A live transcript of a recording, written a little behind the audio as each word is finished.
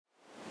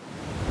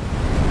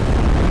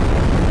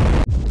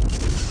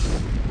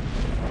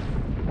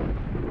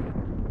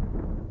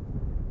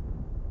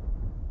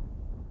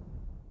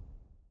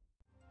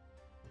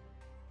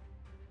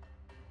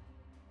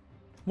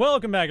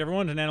Welcome back,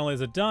 everyone, to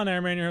Analyze It Done.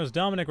 I'm your host,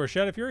 Dominic, or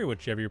Shadow Fury,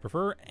 whichever you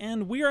prefer.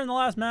 And we are in the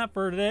last map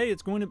for today.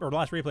 It's going to, or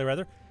last replay,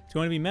 rather. It's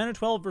going to be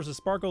Manu12 versus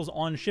Sparkles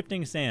on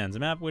Shifting Sands, a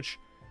map which,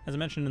 as I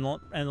mentioned in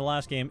the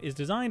last game, is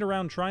designed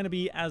around trying to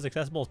be as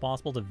accessible as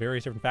possible to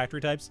various different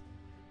factory types,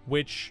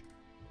 which,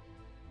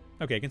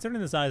 okay,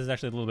 considering the size is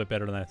actually a little bit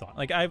better than I thought.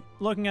 Like,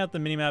 looking at the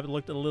minimap, it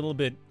looked a little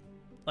bit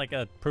like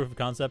a proof of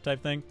concept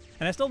type thing,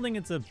 and I still think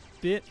it's a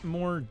bit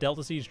more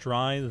Delta Siege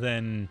dry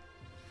than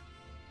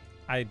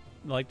I'd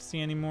like to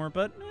see anymore,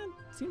 but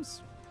it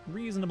seems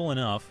reasonable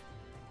enough.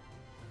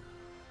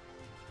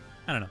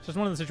 I don't know. It's just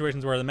one of the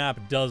situations where the map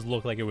does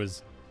look like it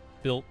was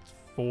built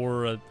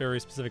for a very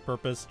specific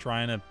purpose,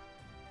 trying to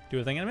do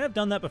a thing. And I mean, I've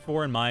done that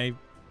before in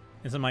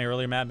some of my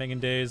earlier map making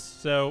days,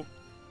 so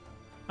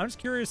I'm just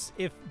curious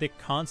if the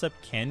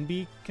concept can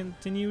be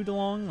continued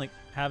along, like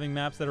having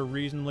maps that are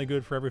reasonably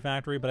good for every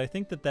factory, but I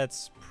think that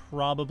that's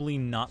probably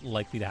not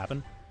likely to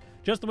happen.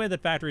 Just the way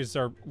that factories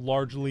are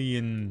largely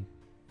in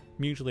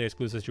mutually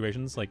exclusive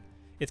situations. Like,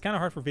 it's kind of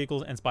hard for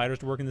vehicles and spiders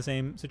to work in the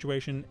same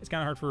situation. It's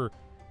kind of hard for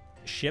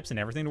ships and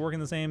everything to work in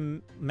the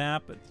same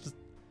map. It's just,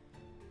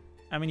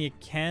 I mean, you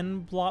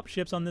can plop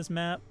ships on this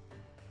map,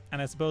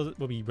 and I suppose it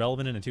will be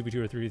relevant in a 2v2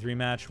 or 3v3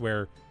 match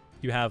where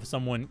you have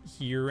someone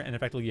here and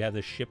effectively you have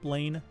the ship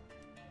lane.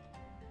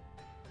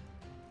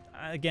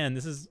 Again,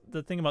 this is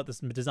the thing about this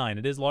design.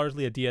 It is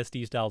largely a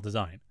DSD style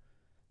design.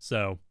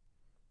 So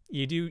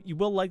you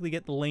will likely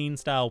get the lane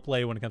style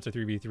play when it comes to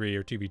 3v3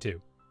 or 2v2.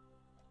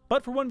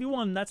 But for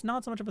 1v1, that's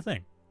not so much of a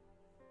thing.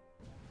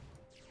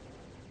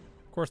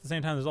 Of course, at the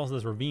same time, there's also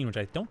this ravine, which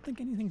I don't think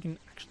anything can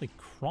actually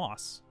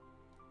cross.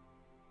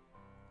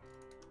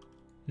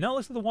 No, it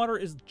looks like the water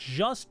is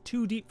just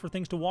too deep for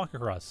things to walk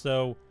across.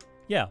 So,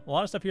 yeah, a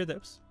lot of stuff here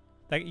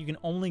that you can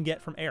only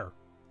get from air.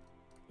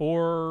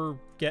 Or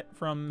get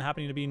from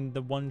happening to be in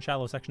the one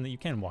shallow section that you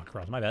can walk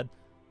across. My bad.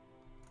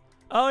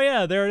 Oh,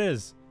 yeah, there it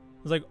is.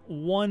 There's like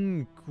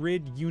one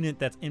grid unit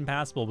that's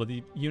impassable, but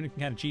the unit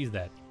can kind of cheese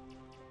that.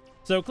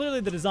 So clearly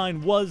the design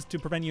was to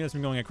prevent units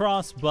from going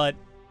across, but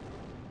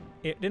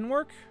it didn't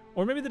work.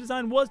 Or maybe the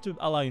design was to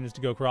allow units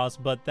to go across,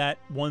 but that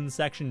one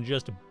section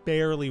just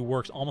barely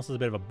works, almost as a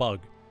bit of a bug.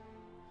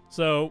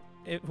 So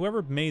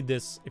whoever made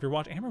this, if you're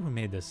watching, I can't remember who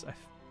made this. I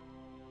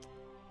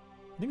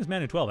think it was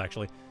Manu12,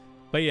 actually.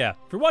 But yeah,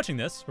 if you're watching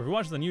this, or if you're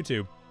watching this on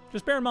YouTube,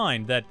 just bear in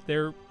mind that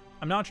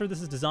I'm not sure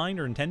this is designed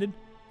or intended,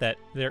 that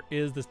there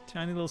is this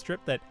tiny little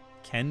strip that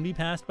can be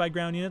passed by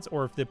ground units,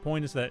 or if the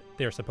point is that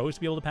they're supposed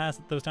to be able to pass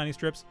those tiny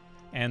strips,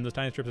 and those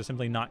tiny strips are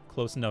simply not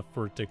close enough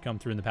for it to come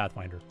through in the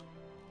Pathfinder.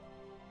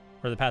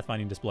 Or the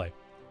pathfinding display.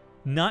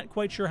 Not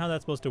quite sure how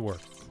that's supposed to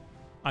work.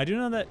 I do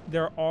know that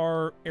there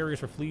are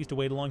areas for fleas to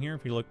wade along here.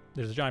 If you look,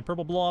 there's a giant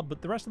purple blob,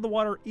 but the rest of the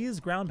water is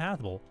ground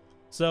pathable.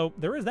 So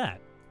there is that.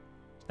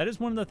 That is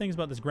one of the things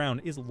about this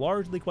ground, is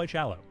largely quite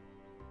shallow.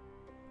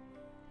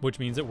 Which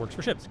means it works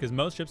for ships, because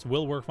most ships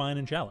will work fine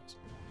in shallows.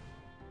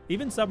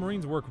 Even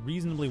submarines work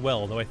reasonably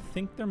well, though I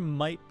think there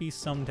might be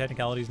some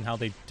technicalities in how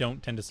they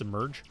don't tend to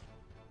submerge.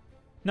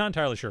 Not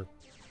entirely sure.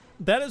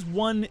 That is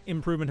one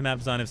improvement to map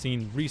design I've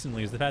seen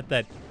recently, is the fact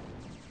that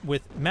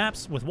with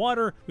maps with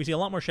water, we see a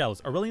lot more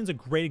shallows. Aurelian's a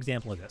great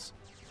example of this.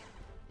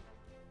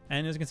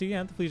 And as you can see,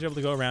 yeah, the fleas are able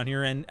to go around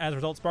here, and as a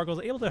result, Sparkle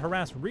is able to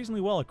harass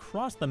reasonably well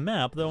across the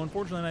map, though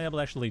unfortunately not able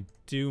to actually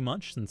do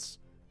much, since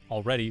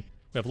already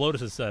we have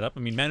Lotuses set up. I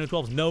mean,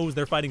 Manu12 knows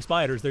they're fighting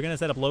spiders. They're going to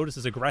set up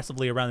Lotuses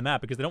aggressively around the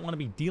map because they don't want to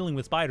be dealing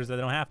with spiders that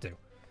they don't have to. I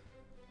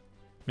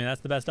mean,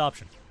 that's the best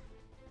option.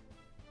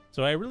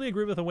 So I really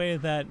agree with the way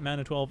that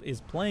Manu12 is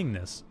playing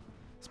this.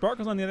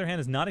 Sparkles, on the other hand,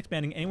 is not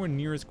expanding anywhere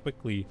near as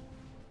quickly.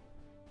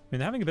 I mean,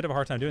 they're having a bit of a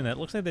hard time doing that. It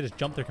looks like they just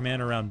jumped their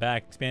commander around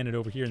back, expanded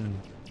over here, and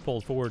then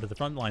pulled forward to the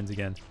front lines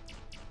again.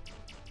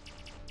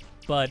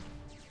 But,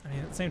 I mean,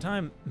 at the same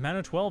time,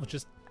 Manu12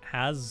 just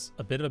has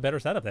a bit of a better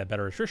setup. They have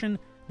better attrition,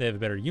 they have a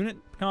better unit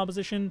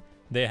composition,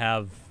 they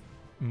have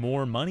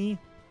more money.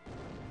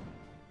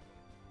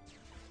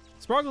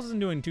 Sparkles isn't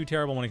doing too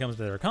terrible when it comes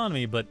to their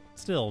economy, but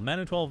still,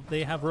 Manu12,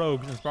 they have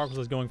rogues, and Sparkles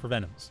is going for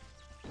venoms.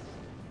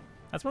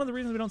 That's one of the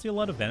reasons we don't see a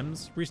lot of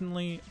venoms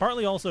recently.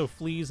 Partly also,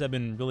 fleas have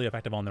been really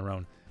effective on their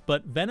own,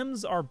 but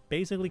venoms are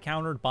basically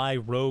countered by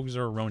rogues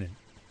or Ronin.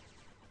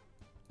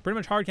 Pretty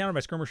much hard countered by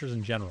skirmishers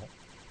in general.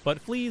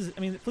 But fleas, I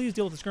mean, fleas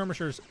deal with the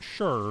skirmishers,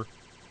 sure,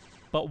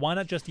 but why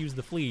not just use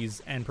the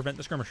fleas and prevent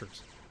the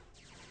skirmishers?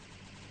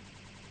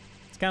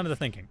 It's kind of the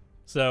thinking.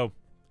 So,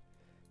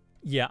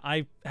 yeah,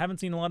 I haven't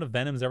seen a lot of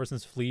venoms ever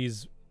since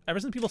fleas. Ever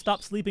since people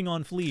stopped sleeping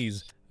on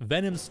fleas,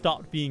 venoms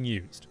stopped being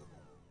used.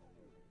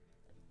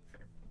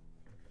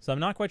 So I'm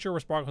not quite sure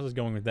where Sparkles is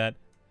going with that.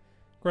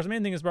 Of course, the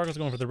main thing is Sparkles is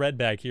going for the red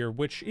bag here,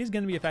 which is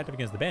going to be effective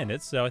against the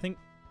bandits, so I think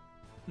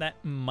that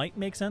might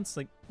make sense.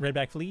 Like, red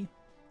bag flea.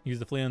 Use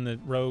the flea on the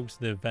rogues,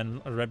 the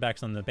red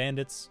backs on the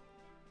bandits.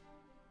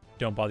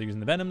 Don't bother using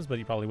the venoms, but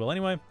you probably will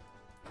anyway.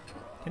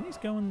 Can these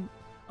go in?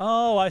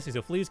 Oh, I see.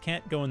 So fleas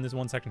can't go in this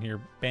one section here.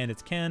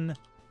 Bandits can.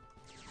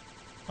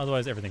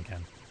 Otherwise, everything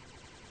can.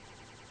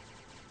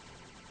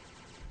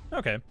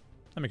 Okay,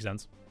 that makes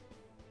sense.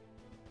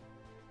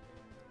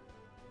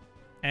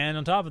 And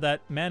on top of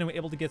that, Manu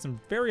able to get some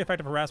very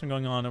effective harassment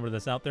going on over the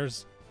south.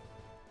 There's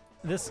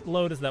this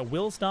Lotus that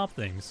will stop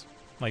things.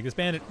 Like, this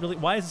bandit really...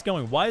 Why is this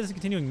going? Why is it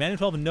continuing?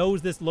 Manu12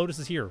 knows this Lotus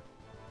is here.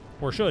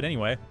 Or should,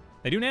 anyway.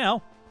 They do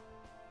now.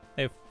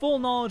 They have full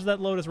knowledge of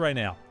that Lotus right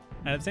now.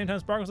 And at the same time,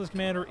 Sparkles'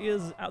 commander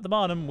is at the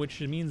bottom, which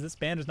means this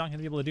band is not going to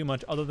be able to do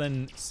much other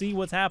than see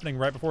what's happening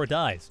right before it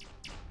dies.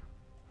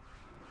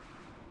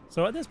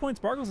 So at this point,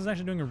 Sparkles is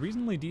actually doing a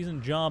reasonably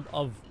decent job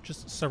of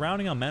just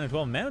surrounding on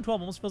Manu12. Manu12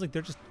 almost feels like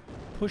they're just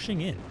pushing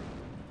in.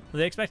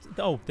 They expect...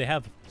 Oh, they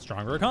have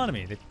stronger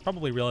economy. They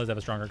probably realize they have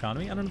a stronger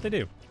economy. I don't know if they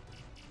do.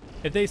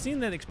 If they've seen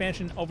that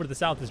expansion over to the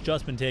south has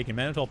just been taken,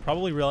 Manu12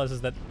 probably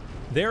realizes that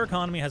their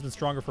economy has been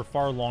stronger for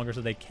far longer, so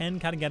they can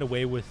kind of get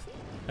away with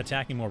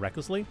attacking more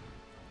recklessly.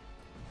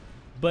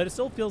 But it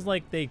still feels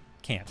like they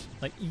can't.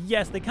 Like,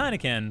 yes, they kind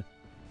of can,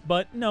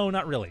 but no,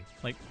 not really.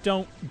 Like,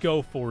 don't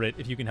go for it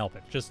if you can help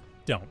it. Just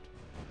don't.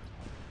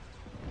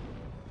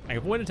 Like,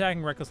 avoid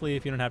attacking recklessly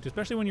if you don't have to,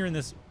 especially when you're in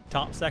this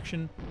top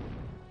section.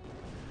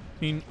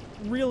 I mean,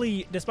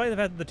 really, despite the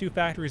fact that the two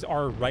factories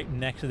are right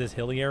next to this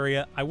hilly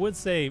area, I would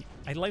say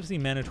I'd like to see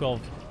Manu12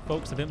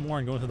 focus a bit more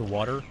on going through the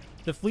water.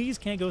 The fleas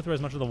can't go through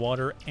as much of the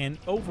water, and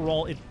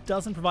overall, it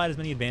doesn't provide as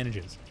many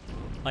advantages.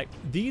 Like,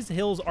 these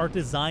hills are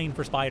designed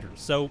for spiders,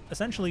 so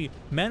essentially,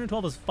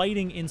 Manu12 is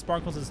fighting in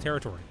Sparkles'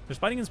 territory. They're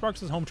fighting in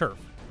Sparkles' home turf.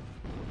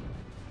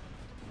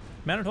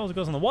 Manu12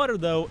 goes on the water,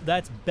 though,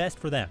 that's best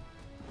for them,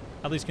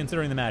 at least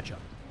considering the matchup.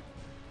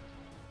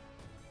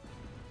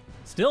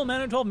 Still,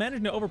 Manu12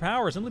 managing to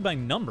overpower simply by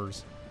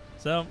numbers.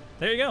 So,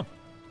 there you go.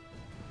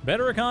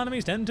 Better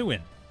economies tend to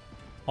win.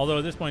 Although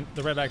at this point,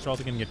 the Redbacks are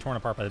also going to get torn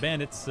apart by the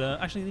Bandits.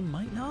 Actually, they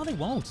might... No, they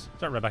won't.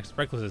 Sorry, Redbacks.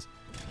 Recklesses.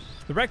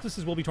 The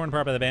Recklesses will be torn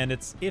apart by the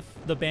Bandits if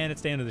the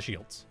Bandits stay under the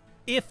shields.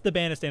 If the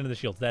Bandits stay under the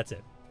shields, that's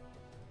it.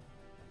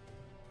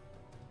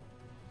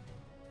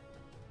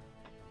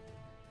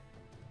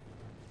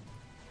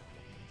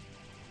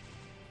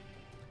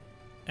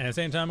 And at the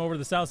same time, over to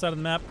the south side of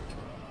the map,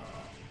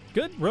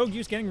 good rogue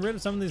use getting rid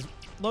of some of these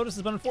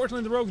Lotuses, but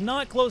unfortunately the rogue's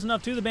not close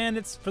enough to the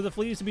Bandits for the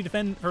fleas to be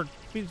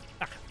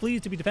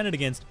fleas to be defended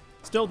against.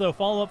 Still, though,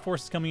 follow-up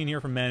forces coming in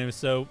here from Manu,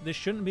 so this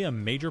shouldn't be a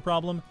major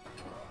problem.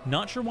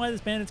 Not sure why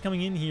this Bandit's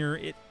coming in here.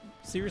 It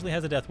seriously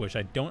has a death wish.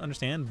 I don't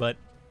understand, but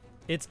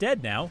it's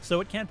dead now,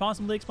 so it can't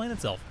possibly explain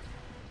itself.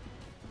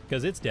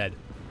 Because it's dead.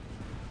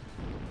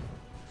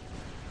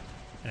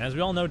 And as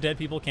we all know, dead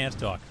people can't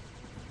talk.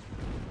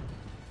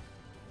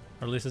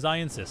 Or at least as I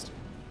insist.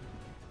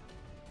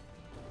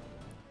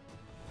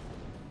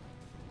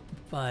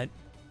 But,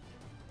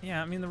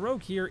 yeah, I mean, the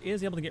rogue here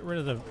is able to get rid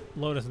of the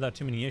Lotus without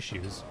too many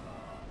issues.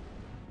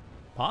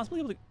 Possibly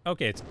able to...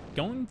 Okay, it's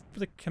going for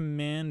the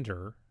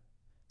commander.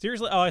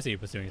 Seriously? Oh, I see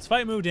what it's doing. It's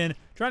fight moved in,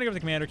 trying to go for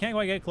the commander. Can't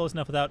quite get close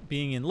enough without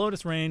being in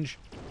Lotus range.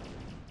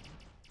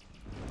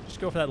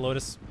 Just go for that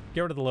Lotus.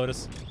 Get rid of the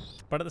Lotus.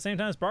 But at the same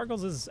time,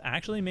 Sparkles is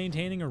actually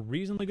maintaining a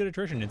reasonably good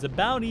attrition. It's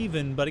about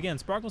even, but again,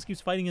 Sparkles keeps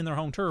fighting in their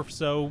home turf,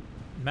 so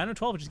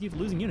Manu12 just keeps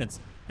losing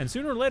units. And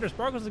sooner or later,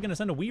 Sparkles is going to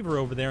send a Weaver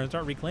over there and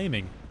start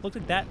reclaiming. Looks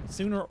like that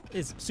sooner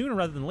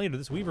rather than later.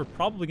 This Weaver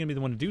probably going to be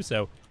the one to do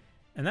so.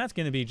 And that's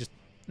going to be just,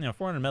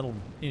 400 metal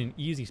in an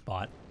easy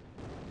spot.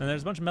 And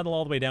there's a bunch of metal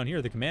all the way down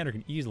here the commander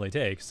can easily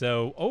take.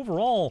 So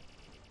overall,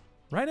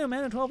 right now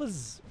Manu12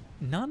 is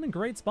not in a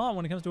great spot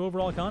when it comes to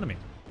overall economy.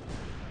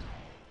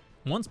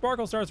 Once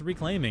Sparkle starts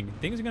reclaiming,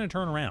 things are going to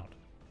turn around.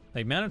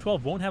 Like,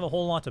 Manu12 won't have a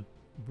whole lot to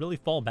really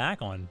fall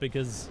back on,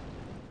 because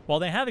while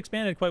they have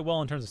expanded quite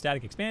well in terms of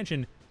static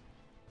expansion,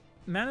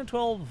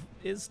 Manu12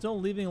 is still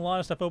leaving a lot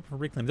of stuff open for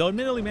reclaim. Though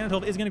admittedly,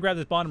 Manu12 is going to grab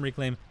this bottom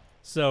reclaim,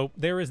 so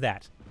there is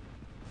that.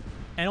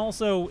 And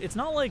also, it's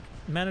not like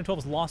Manu12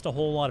 has lost a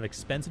whole lot of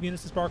expensive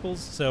units to Sparkles,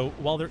 so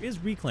while there is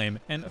reclaim,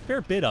 and a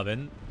fair bit of it,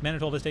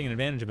 Manu12 is taking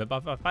advantage of it,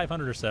 about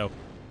 500 or so,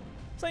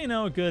 so,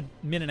 a good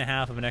minute and a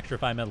half of an extra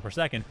 5 metal per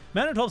second,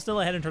 Manu12's still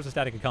ahead in terms of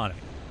static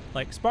economy.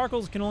 Like,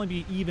 Sparkles can only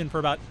be even for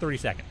about 30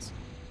 seconds.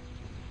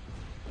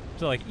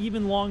 So, like,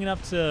 even long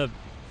enough to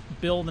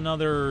build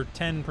another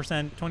 10%,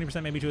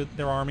 20% maybe to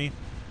their army.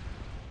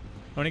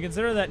 When you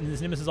consider that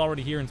this Nimbus is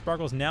already here and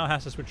Sparkles now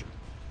has to switch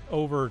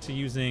over to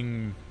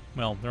using,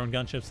 well, their own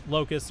gunships,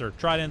 Locusts or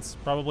Tridents,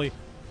 probably.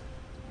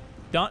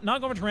 Not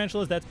going for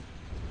Tarantulas, that's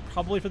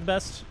probably for the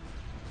best.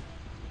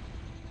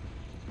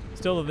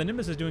 Still, the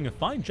Nimbus is doing a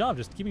fine job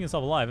just keeping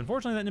itself alive.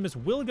 Unfortunately, that Nimbus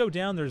will go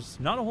down. There's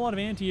not a whole lot of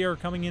anti-air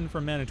coming in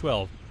from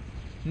Manu12.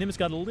 Nimbus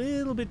got a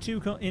little bit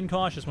too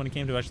incautious when it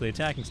came to actually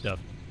attacking stuff.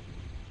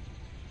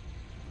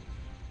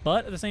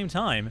 But at the same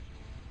time,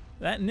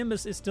 that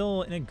Nimbus is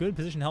still in a good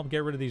position to help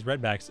get rid of these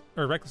Redbacks,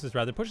 or Recklesses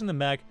rather, pushing them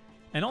back,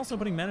 and also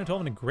putting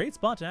Manu12 in a great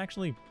spot to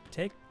actually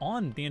take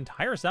on the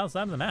entire south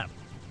side of the map.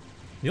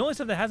 The only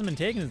stuff that hasn't been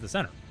taken is the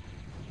center,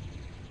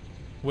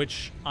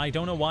 which I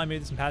don't know why. Maybe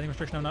there's some pathing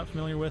restriction I'm not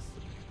familiar with.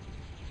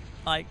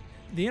 Like,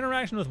 the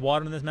interaction with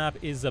water in this map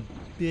is a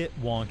bit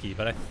wonky,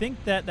 but I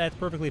think that that's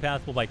perfectly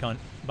passable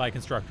by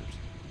constructors.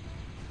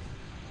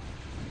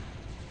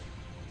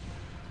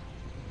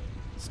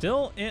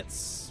 Still,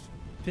 it's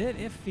a bit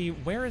iffy.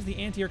 Where is the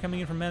anti-air coming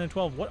in from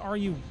Manu12? What are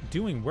you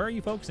doing? Where are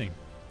you focusing?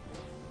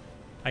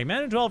 Like,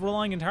 Manu12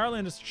 relying entirely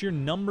on just sheer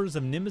numbers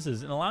of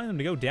Nimbuses and allowing them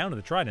to go down to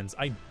the Tridents.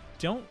 I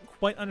don't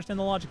quite understand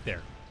the logic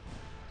there.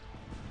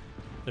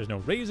 There's no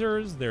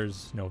Razors,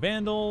 there's no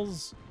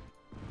Vandals,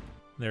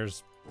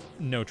 there's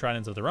no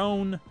Tridents of their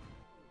own.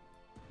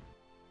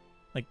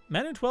 Like,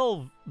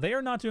 Manu12, they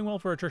are not doing well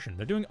for attrition.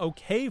 They're doing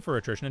okay for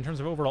attrition in terms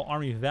of overall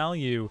army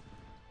value,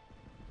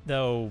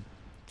 though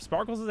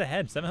Sparkles is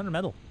ahead, 700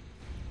 metal.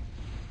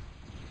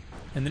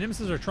 And the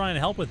Nimbuses are trying to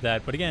help with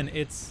that, but again,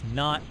 it's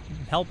not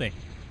helping.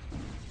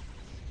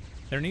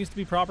 There needs to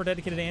be proper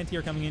dedicated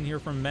anti-air coming in here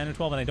from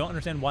Manu12, and I don't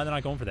understand why they're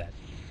not going for that.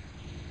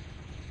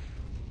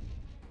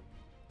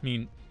 I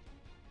mean,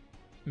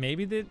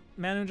 maybe the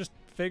Manu just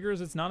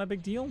figures it's not a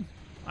big deal?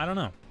 I don't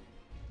know.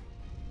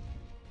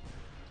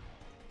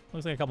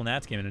 Looks like a couple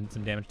Nats came in and did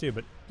some damage too,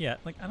 but yeah,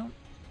 like, I don't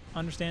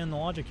understand the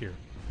logic here.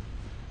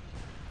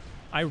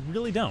 I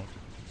really don't.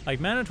 Like,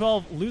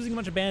 Manu12 losing a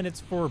bunch of bandits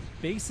for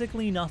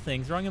basically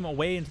nothing, throwing them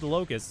away into the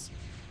Locusts.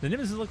 The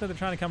Nimbuses look like they're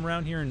trying to come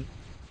around here and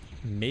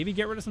maybe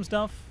get rid of some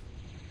stuff.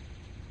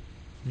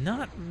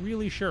 Not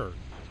really sure.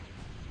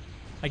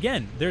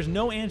 Again, there's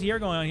no anti-air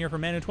going on here for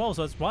Manu12,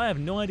 so that's why I have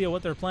no idea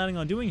what they're planning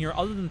on doing here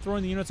other than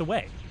throwing the units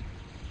away.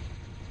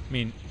 I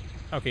mean,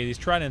 okay, these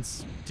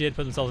Tridents did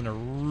put themselves in a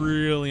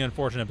really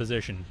unfortunate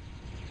position.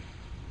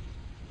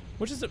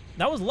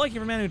 That was lucky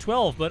for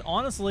Manu12, but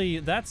honestly,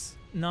 that's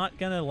not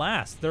gonna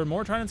last. There are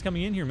more Tridents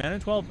coming in here.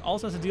 Manu12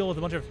 also has to deal with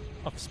a bunch of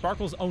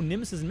Sparkle's own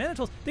Nimbuses, and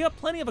Manu12, they got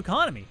plenty of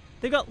economy.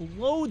 They've got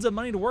loads of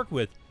money to work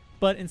with,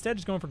 but instead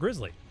just going for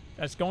Grizzly.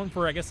 Just going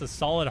for, I guess, a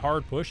solid,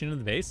 hard push into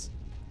the base.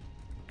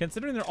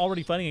 Considering they're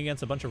already fighting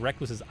against a bunch of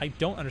Recluses, I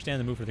don't understand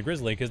the move for the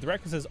Grizzly, because the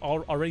Recluses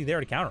are already there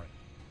to counter it.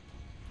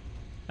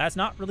 That's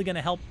not really going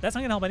to help. That's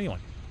not going to help anyone.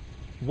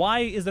 Why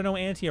is there no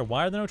anti-air?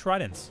 Why are there no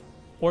Tridents?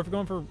 Or if you're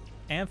going for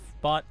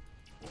Amphbot,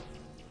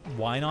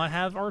 why not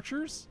have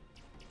Archers?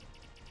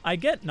 I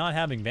get not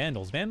having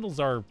Vandals. Vandals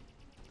are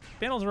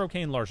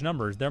okay in large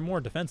numbers. They're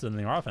more defensive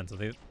than they are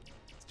offensive.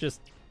 It's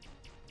just...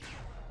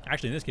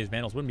 Actually, in this case,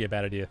 Vandals wouldn't be a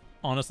bad idea.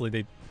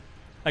 Honestly,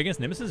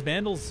 against Nimbuses,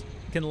 Vandals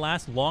can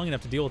last long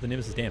enough to deal with the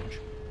Nimbus' damage.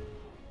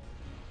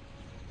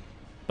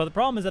 But the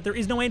problem is that there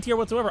is no anti-air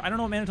whatsoever. I don't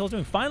know what Manu12 is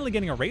doing. Finally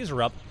getting a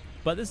Razor up,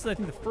 but this is, I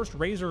think, the first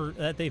Razor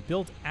that they've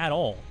built at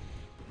all.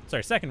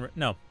 Sorry,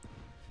 no.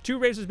 2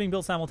 Razors being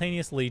built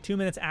simultaneously 2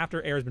 minutes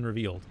after air has been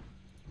revealed.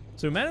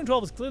 So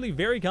Manu12 is clearly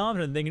very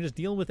confident they can just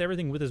deal with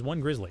everything with his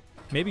one Grizzly.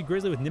 Maybe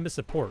Grizzly with Nimbus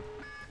support.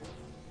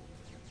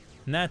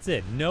 And that's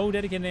it. No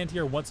dedicated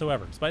anti-air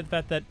whatsoever, despite the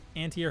fact that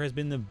anti-air has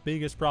been the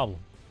biggest problem.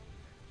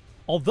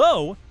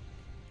 Although,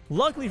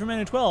 luckily for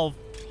Manu12,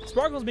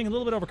 Sparkle's being a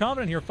little bit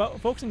overconfident here,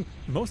 focusing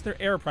most of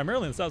their air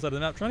primarily on the south side of the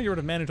map, trying to get rid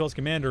of Manu12's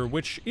commander,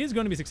 which is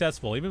going to be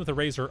successful, even with a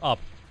Razor up.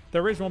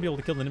 The Razor won't be able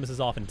to kill the Nimbuses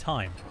off in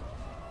time.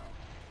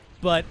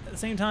 But at the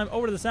same time,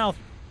 over to the south,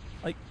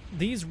 like,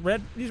 these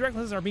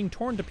Recluses are being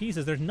torn to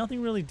pieces. There's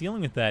nothing really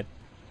dealing with that.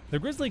 The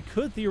Grizzly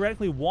could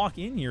theoretically walk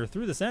in here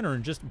through the center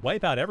and just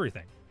wipe out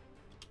everything.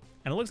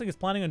 And it looks like it's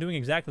planning on doing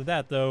exactly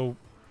that, though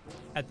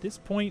at this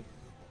point,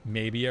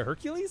 maybe a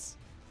Hercules?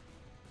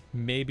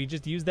 Maybe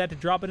just use that to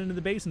drop it into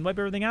the base and wipe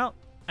everything out?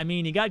 I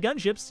mean, you got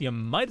gunships, you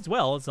might as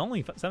well. It's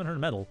only 700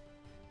 metal.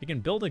 You can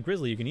build a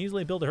Grizzly, you can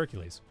easily build a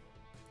Hercules.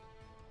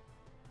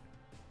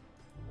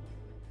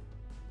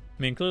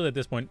 I mean, clearly at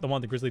this point, they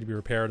want the Grizzly to be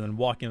repaired and then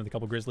walk in with a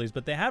couple Grizzlies,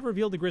 but they have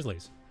revealed the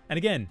Grizzlies. And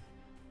again,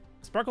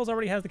 Sparkles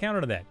already has the counter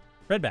to that.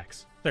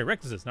 Redbacks. Sorry,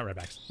 Recluses, not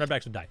Redbacks.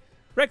 Redbacks would die.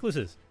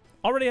 Recluses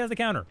already has the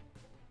counter.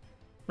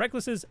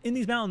 Recluses in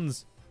these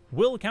mountains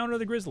will counter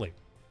the Grizzly.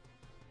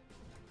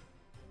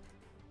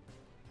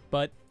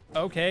 But,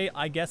 okay,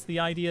 I guess the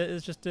idea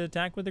is just to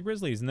attack with the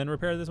Grizzlies and then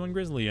repair this one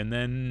Grizzly and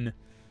then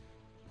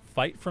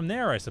fight from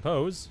there, I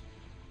suppose.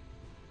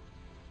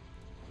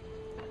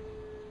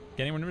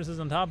 Getting more Nimbuses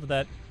on top of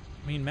that.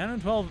 I mean,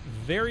 Manu12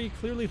 very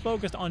clearly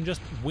focused on just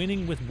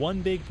winning with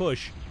one big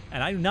push,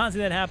 and I do not see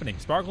that happening.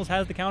 Sparkles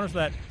has the counters for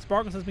that.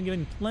 Sparkles has been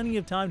given plenty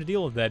of time to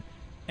deal with that.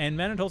 And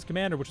Manu12's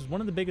commander, which is one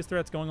of the biggest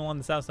threats going along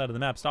the south side of the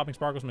map, stopping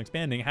Sparkles from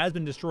expanding, has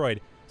been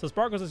destroyed. So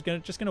Sparkles is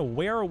just going to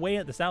wear away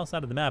at the south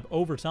side of the map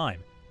over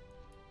time.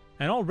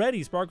 And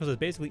already Sparkles is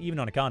basically even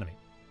on economy.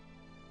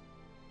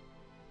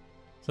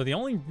 So the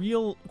only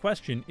real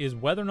question is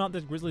whether or not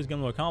this Grizzly is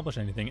going to accomplish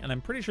anything, and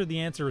I'm pretty sure the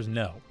answer is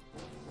no.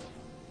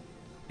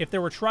 If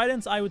there were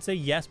Tridents, I would say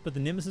yes, but the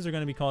Nimbuses are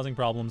going to be causing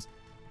problems.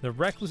 The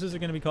Recluses are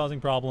going to be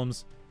causing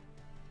problems.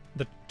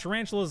 The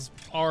Tarantulas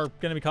are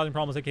going to be causing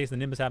problems in case the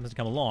Nimbus happens to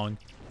come along.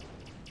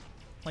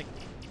 Like,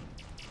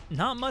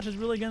 not much is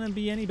really going to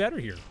be any better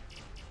here.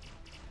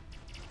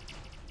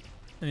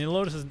 I mean, the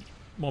Lotuses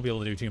won't be able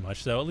to do too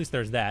much, so at least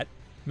there's that.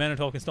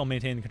 Manu12 can still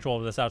maintain the control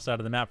of the south side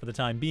of the map for the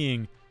time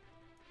being.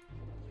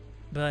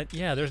 But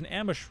yeah, there's an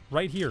ambush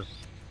right here.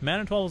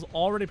 Manu12 is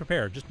already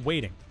prepared, just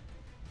waiting.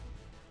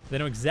 They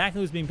know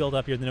exactly what's being built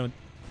up here. They know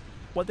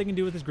what they can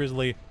do with this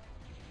Grizzly.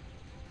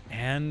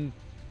 And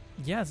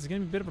yeah, this is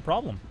going to be a bit of a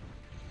problem.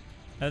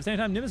 At the same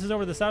time, Nimbus is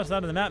over the south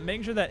side of the map,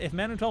 making sure that if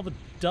Manu12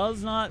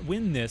 does not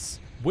win this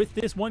with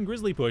this one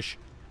Grizzly push,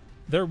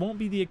 there won't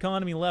be the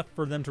economy left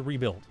for them to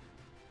rebuild.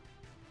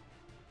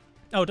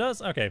 Oh, it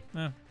does? Okay.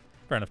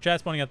 Fair enough.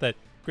 Chat's pointing out that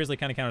Grizzly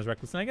kind of counters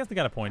Reckless, and I guess they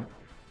got a point.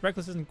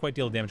 Reckless doesn't quite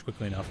deal damage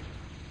quickly enough.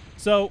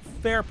 So,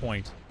 fair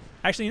point.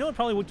 Actually, you know what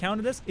probably would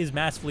counter this? Is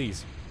Mass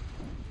Fleas.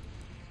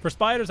 For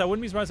Spiders, I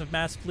wouldn't be surprised if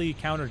Mass Flea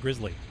countered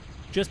Grizzly.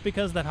 Just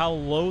because of how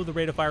low the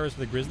rate of fire is for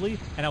the Grizzly,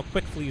 and how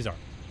quick Fleas are.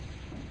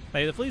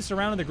 Like, if the Fleas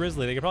surrounded the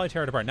Grizzly, they could probably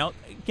tear it apart. Now,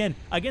 again,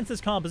 against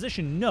this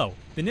composition, no.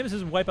 The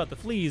Nemesis would wipe out the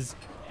Fleas,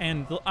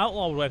 and the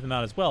Outlaw would wipe them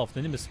out as well if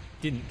the Nimbus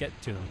didn't get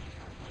to them.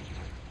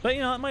 But,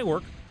 you know, it might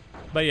work.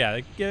 But yeah,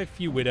 get a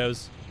few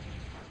Widows.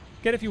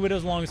 Get a few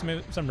Widows along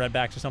with some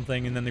Redbacks or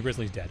something, and then the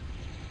Grizzly's dead.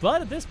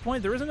 But at this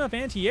point, there isn't enough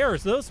anti-air,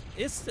 so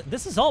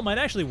this assault might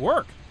actually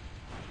work.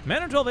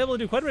 Manu12 able to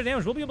do quite a bit of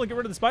damage. We'll be able to get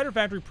rid of the Spider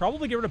Factory,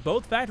 probably get rid of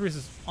both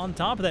factories on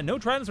top of that. No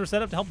Tridents were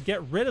set up to help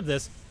get rid of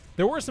this.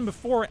 There were some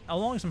before,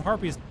 along with some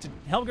Harpies, to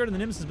help get rid of the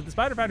Nemesis, but the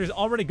Spider Factory is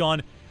already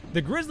gone.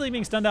 The Grizzly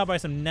being stunned out by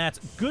some Gnats.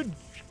 Good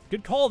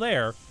call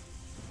there.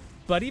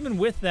 But even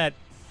with that,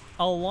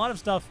 a lot of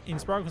stuff in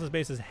Sparkles'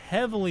 base is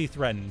heavily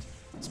threatened.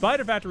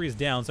 Spider Factory is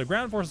down, so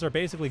ground forces are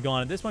basically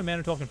gone. At this point,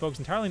 Manu12 can focus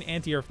entirely on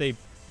anti-air if they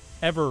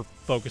ever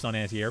focus on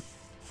anti-air.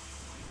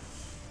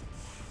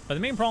 But the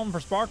main problem for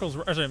Sparkles,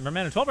 or sorry, for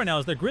Manu12 right now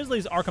is the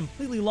Grizzlies are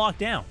completely locked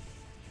down.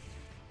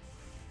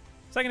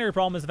 Secondary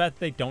problem is the fact that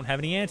they don't have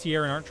any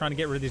anti-air and aren't trying to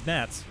get rid of these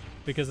Gnats.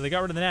 Because if they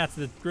got rid of the Gnats,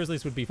 the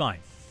Grizzlies would be fine.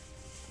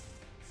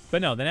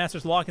 But no, the Gnats are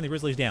just locking the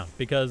Grizzlies down,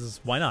 because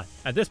why not?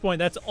 At this point,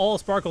 that's all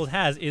Sparkles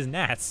has is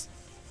Gnats.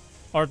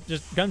 Or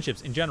just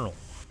gunships in general.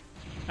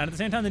 And at the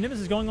same time, the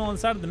Nemesis is going on the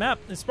side of the map,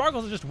 and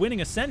Sparkles is just winning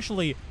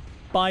essentially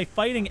by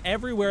fighting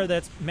everywhere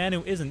that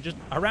Manu isn't, just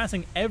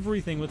harassing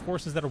everything with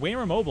forces that are way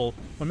more mobile,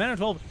 when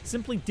Manu12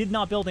 simply did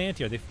not build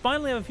anti-air. They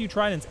finally have a few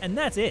Tridents, and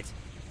that's it.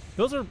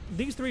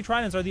 These 3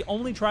 Tridents are the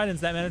only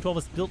Tridents that Manu12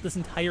 has built this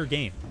entire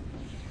game.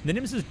 The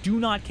Nemesis do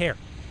not care.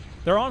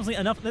 There are honestly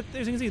enough, as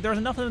you can see, there's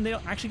enough of them they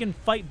actually can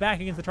fight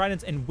back against the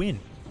Tridents and win.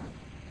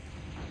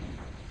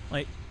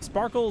 Like,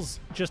 Sparkles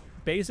just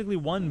basically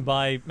won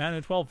by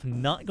Manu12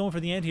 not going for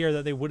the anti-air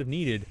that they would have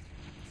needed,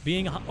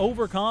 being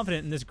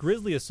overconfident in this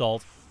Grizzly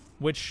assault,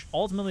 which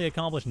ultimately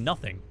accomplished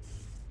nothing.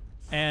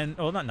 And,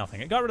 well, not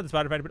nothing. It got rid of the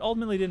Spider Fighter, but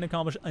ultimately didn't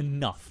accomplish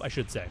enough, I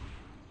should say.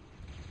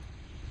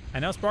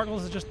 And now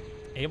Sparkles is just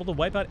able to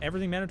wipe out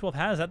everything Manu12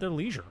 has at their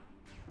leisure.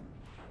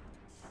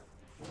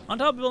 On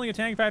top of building a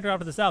tank factory out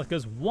to the south,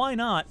 because why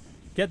not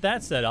get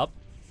that set up?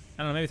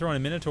 I don't know, maybe throw in a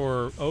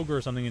Minotaur or Ogre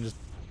or something and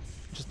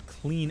just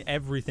clean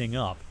everything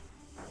up.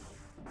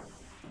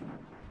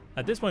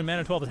 At this point,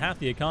 Manu12 is half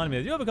the economy.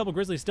 They do have a couple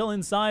Grizzlies still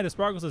inside of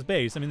Sparkles'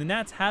 base. I mean, the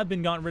Gnats have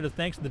been gotten rid of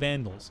thanks to the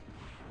Vandals.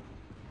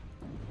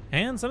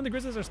 And some of the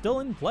Grizzlies are still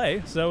in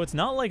play, so it's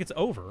not like it's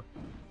over.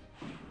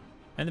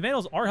 And the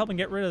Vandals are helping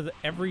get rid of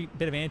every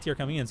bit of anti-air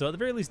coming in. So at the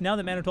very least, now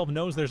that Manu12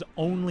 knows there's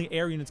only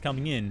air units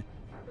coming in,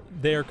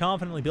 they're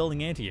confidently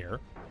building anti-air.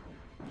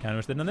 Kind of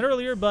wish they'd done that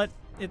earlier, but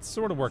it's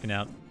sort of working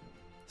out.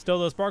 Still,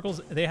 those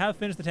Sparkles, they have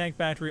finished the tank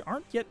factory,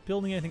 aren't yet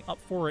building anything up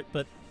for it,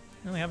 but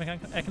they have an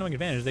economic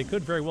advantage. They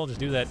could very well just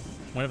do that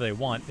whenever they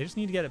want. They just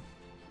need to get it.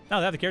 Oh,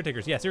 they have the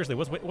caretakers. Yeah, seriously,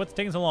 what's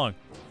taking so long?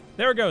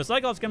 There it goes.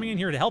 Cyclops coming in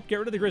here to help get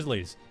rid of the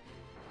Grizzlies.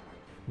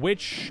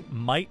 Which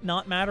might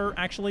not matter,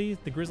 actually.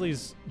 The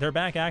Grizzlies, they're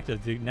back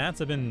active. The Gnats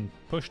have been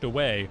pushed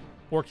away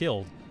or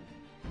killed.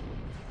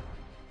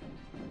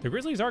 The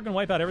Grizzlies aren't going to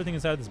wipe out everything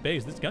inside this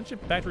base. This gunship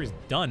factory is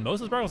done.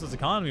 Most of Sparkles'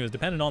 economy was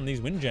dependent on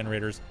these wind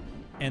generators,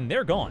 and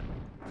they're gone.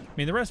 I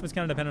mean, the rest of it's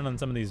kind of dependent on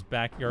some of these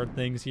backyard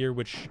things here,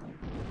 which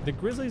the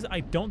Grizzlies I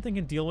don't think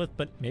can deal with,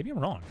 but maybe I'm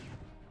wrong.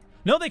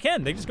 No, they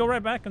can. They just go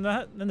right back in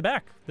the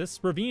back. This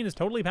ravine is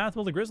totally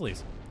passable to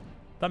Grizzlies.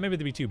 Thought maybe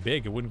they'd be too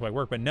big. It wouldn't quite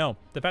work, but no.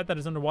 The fact that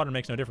it's underwater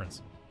makes no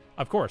difference.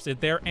 Of course,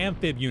 they're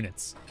amphib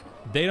units.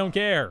 They don't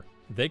care.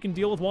 They can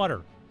deal with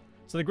water.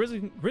 So the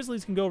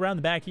Grizzlies can go around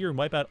the back here and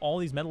wipe out all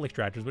these metal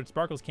extractors, which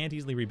Sparkles can't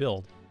easily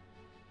rebuild.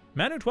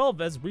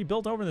 Manu12 has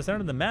rebuilt over in the center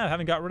of the map,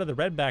 having got rid of the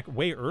Redback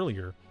way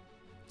earlier.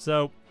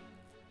 So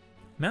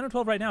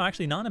Manu12 right now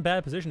actually not in a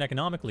bad position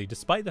economically,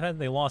 despite the fact that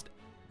they lost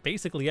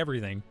basically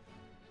everything.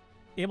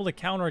 Able to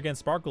counter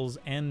against Sparkles,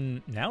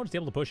 and now just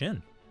able to push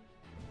in.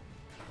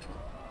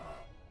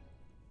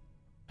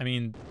 I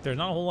mean, there's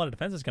not a whole lot of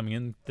defenses coming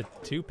in. The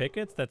 2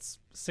 pickets, that's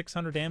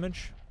 600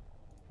 damage.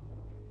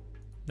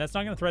 That's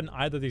not going to threaten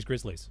either of these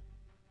Grizzlies.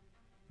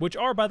 Which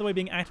are, by the way,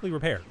 being actively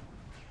repaired.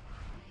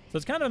 So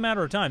it's kind of a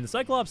matter of time. The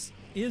Cyclops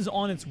is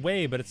on its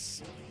way, but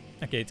it's...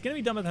 Okay, it's going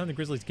to be done by the time the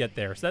Grizzlies get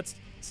there. So that's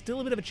still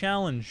a bit of a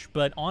challenge,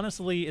 but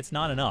honestly, it's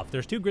not enough.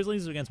 There's 2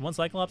 Grizzlies against 1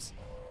 Cyclops.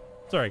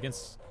 Sorry,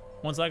 against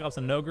 1 Cyclops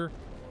and an Ogre.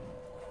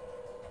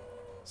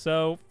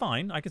 So,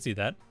 fine. I can see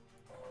that.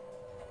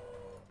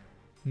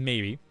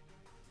 Maybe.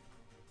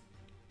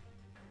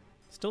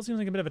 Still seems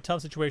like a bit of a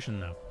tough situation,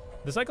 though.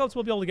 The Cyclops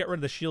will be able to get rid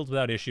of the shields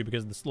without issue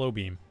because of the slow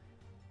beam.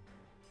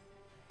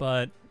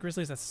 But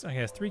Grizzlies, that's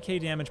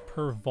 3k damage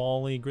per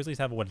volley. Grizzlies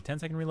have, what, a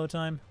 10-second reload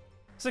time?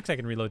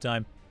 6-second reload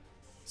time.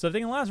 So if they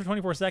can last for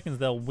 24 seconds,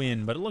 they'll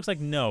win. But it looks like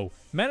no.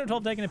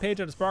 Manu12 taking a page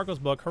out of Sparkle's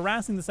book,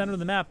 harassing the center of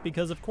the map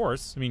because, of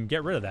course, I mean,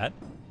 get rid of that.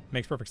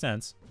 Makes perfect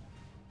sense.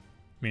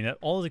 I mean,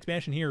 all this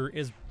expansion here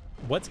is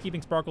what's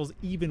keeping Sparkles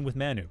even with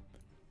Manu.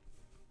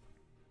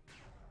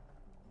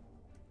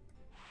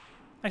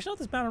 Actually,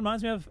 this map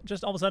reminds me of,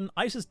 just all of a sudden,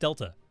 Isis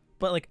Delta.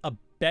 But like a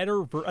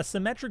better, a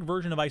symmetric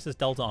version of Isis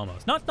Delta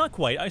almost. Not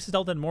quite. Isis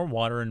Delta had more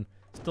water and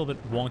still a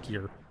bit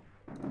wonkier.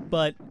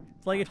 But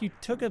it's like if you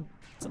took a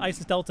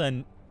Isis Delta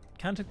and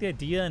kind of took the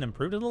idea and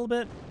improved it a little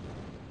bit,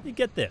 you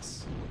get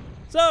this.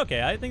 So,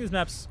 okay, I think this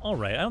map's all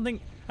right.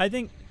 I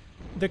think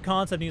the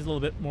concept needs a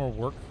little bit more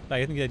work.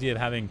 Like, I think the idea of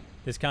having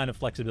this kind of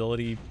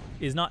flexibility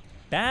is not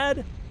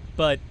bad,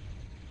 but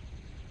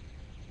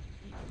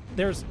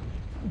there's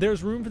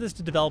room for this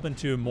to develop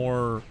into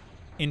more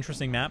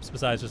interesting maps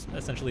besides just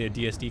essentially a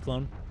DSD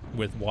clone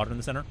with water in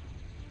the center.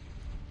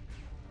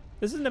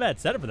 This isn't a bad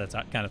setup for that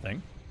kind of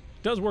thing.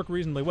 It does work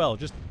reasonably well.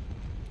 Just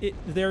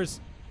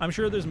I'm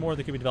sure there's more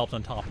that could be developed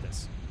on top of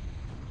this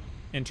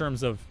in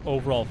terms of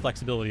overall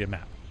flexibility of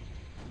map.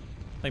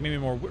 Like maybe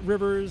more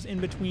rivers in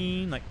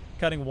between, like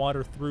cutting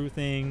water through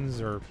things,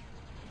 or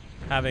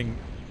having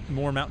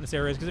more mountainous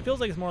areas, because it feels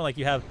like it's more like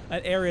you have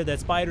an area that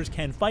spiders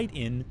can fight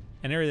in,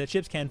 an area that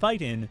ships can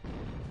fight in,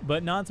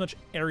 but not so much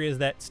areas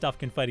that stuff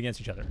can fight against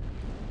each other.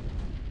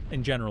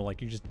 In general,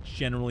 like you just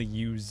generally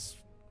use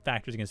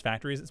factories against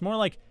factories. It's more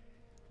like,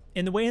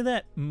 in the way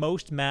that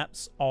most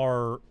maps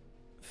are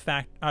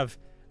have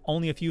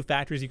only a few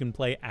factories you can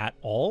play at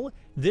all,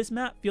 this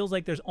map feels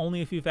like there's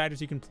only a few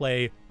factories you can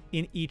play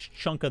in each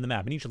chunk of the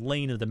map, in each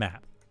lane of the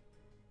map.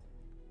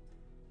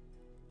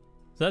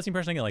 So that's the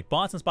impression I get. Like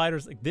bots and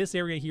spiders, like this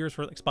area here is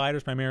for like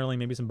spiders primarily,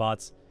 maybe some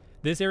bots.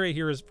 This area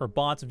here is for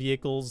bots,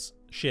 vehicles,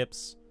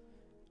 ships,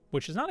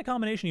 which is not a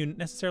combination you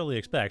necessarily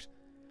expect.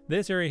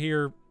 This area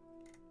here,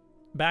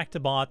 back to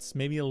bots,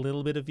 maybe a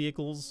little bit of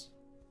vehicles.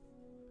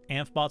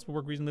 Amph bots will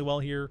work reasonably well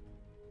here.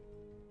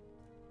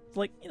 It's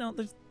like, you know,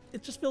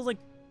 it just feels like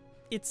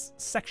it's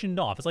sectioned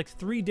off. It's like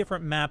 3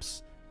 different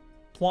maps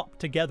plopped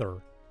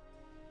together.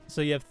 So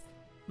you have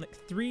like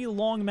 3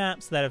 long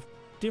maps that have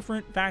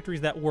different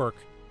factories that work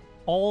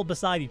all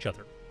beside each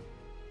other.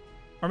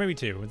 Or maybe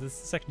 2. This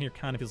section here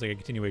kind of feels like a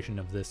continuation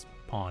of this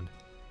pond.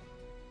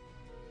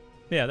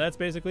 Yeah, that's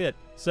basically it.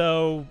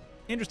 So,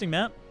 interesting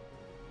map.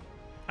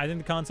 I think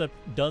the concept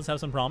does have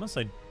some promise.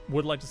 I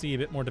would like to see a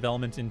bit more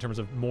development in terms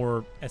of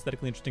more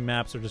aesthetically interesting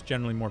maps, or just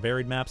generally more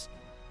varied maps.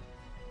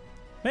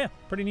 But yeah,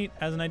 pretty neat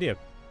as an idea.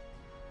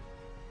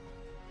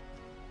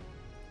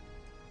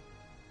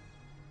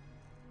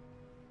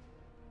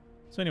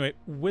 So anyway,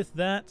 with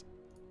that,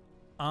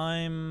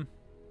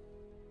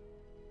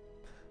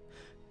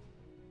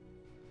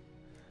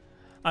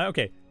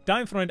 okay,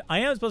 Dying Freund, I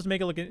am supposed to make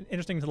it look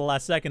interesting to the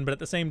last second, but at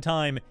the same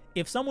time,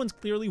 if someone's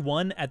clearly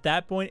won, at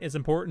that point, it's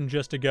important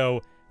just to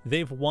go,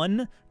 they've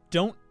won,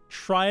 don't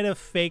try to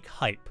fake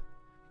hype.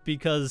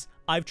 Because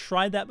I've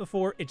tried that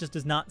before, it just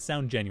does not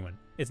sound genuine.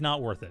 It's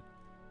not worth it.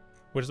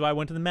 Which is why I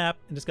went to the map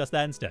and discussed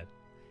that instead.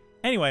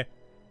 Anyway,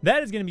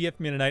 that is going to be it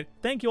for me tonight.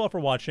 Thank you all for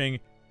watching.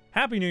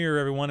 Happy New Year,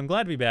 everyone. I'm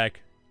glad to be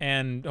back.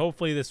 And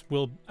hopefully this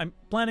will... I'm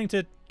planning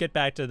to get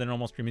back to the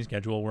normal streaming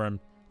schedule where I'm,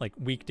 like,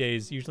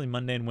 weekdays, usually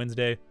Monday and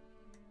Wednesday.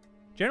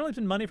 Generally, it's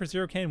been Monday for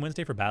 0K and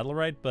Wednesday for Battle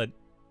Right, but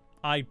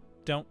I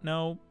don't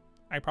know.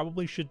 I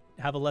probably should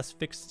have a less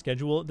fixed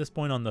schedule at this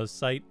point on the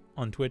site,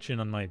 on Twitch,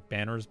 and on my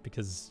banners,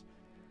 because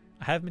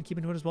I haven't been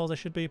keeping to it as well as I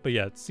should be. But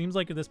yeah, it seems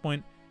like at this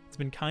point, it's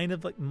been kind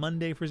of like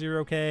Monday for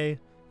 0K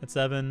at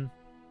 7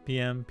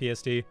 p.m.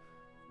 PST, and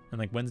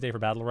like Wednesday for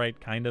Battle Right,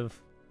 kind of.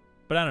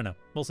 But I don't know.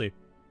 We'll see.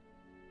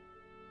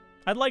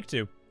 I'd like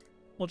to.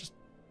 We'll just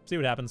see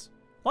what happens.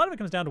 A lot of it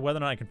comes down to whether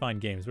or not I can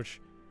find games, which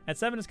at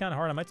 7 is kind of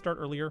hard. I might start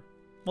earlier.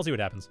 We'll see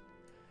what happens.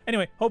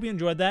 Anyway, hope you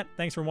enjoyed that.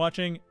 Thanks for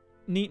watching.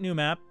 Neat new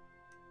map.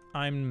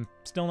 I'm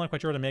still not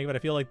quite sure what to make of it. I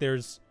feel like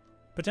there's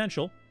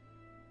potential.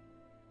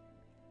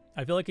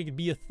 I feel like it could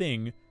be a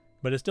thing,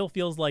 but it still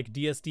feels like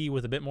DSD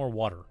with a bit more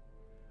water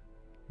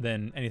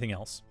than anything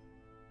else.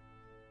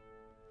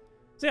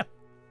 So yeah.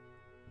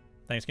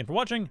 Thanks again for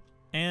watching,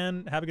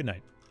 and have a good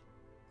night.